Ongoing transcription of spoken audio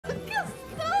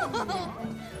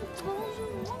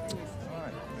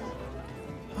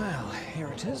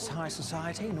actors, high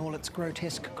society in all its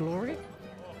grotesque glory.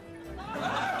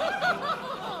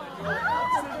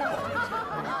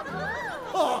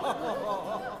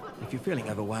 If you're feeling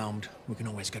overwhelmed, we can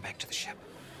always go back to the ship.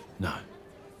 No.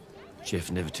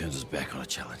 Jeff never turns his back on a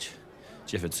challenge.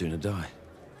 Jeff would sooner die.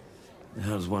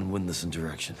 How does one win this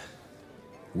interaction?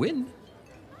 Win?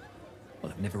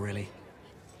 Well, I've never really.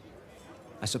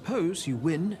 I suppose you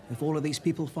win if all of these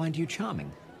people find you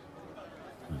charming.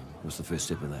 What's the first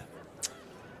step of that?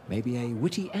 Maybe a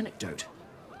witty anecdote.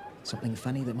 Something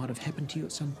funny that might have happened to you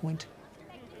at some point.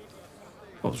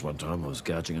 Well, one time I was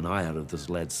gouging an eye out of this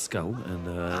lad's skull, and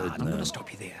I'm going to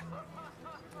stop you there.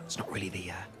 It's not really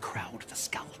the crowd for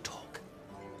skull talk.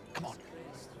 Come on.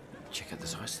 Check out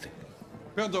this ice thing.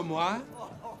 Pardon-moi,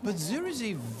 but there is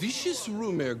a vicious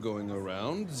rumor going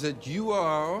around that you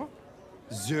are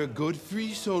the Godfrey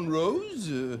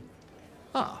s01e05?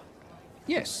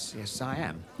 Yes, I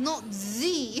am. Not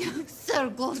the Sir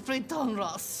Godfrey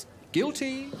Tonros.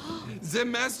 Guilty. The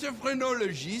master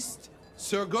phrenologist,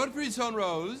 Sir Godfrey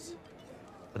s01e05?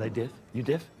 Are they deaf? You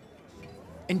deaf?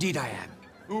 Indeed I am.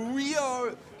 We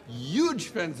are huge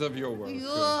fans of your work.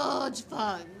 Huge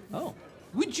fun. Oh.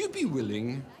 Would you be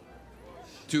willing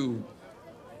to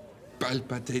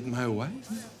palpitate my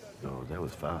wife? Oh, that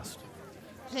was fast.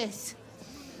 Please.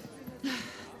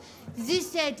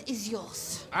 This set is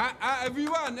yours.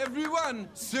 Everyone!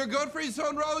 Sir Godfrey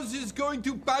s01e05 is going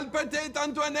to palpitate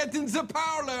Antoinette in the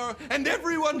parlor, and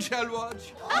everyone shall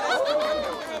watch.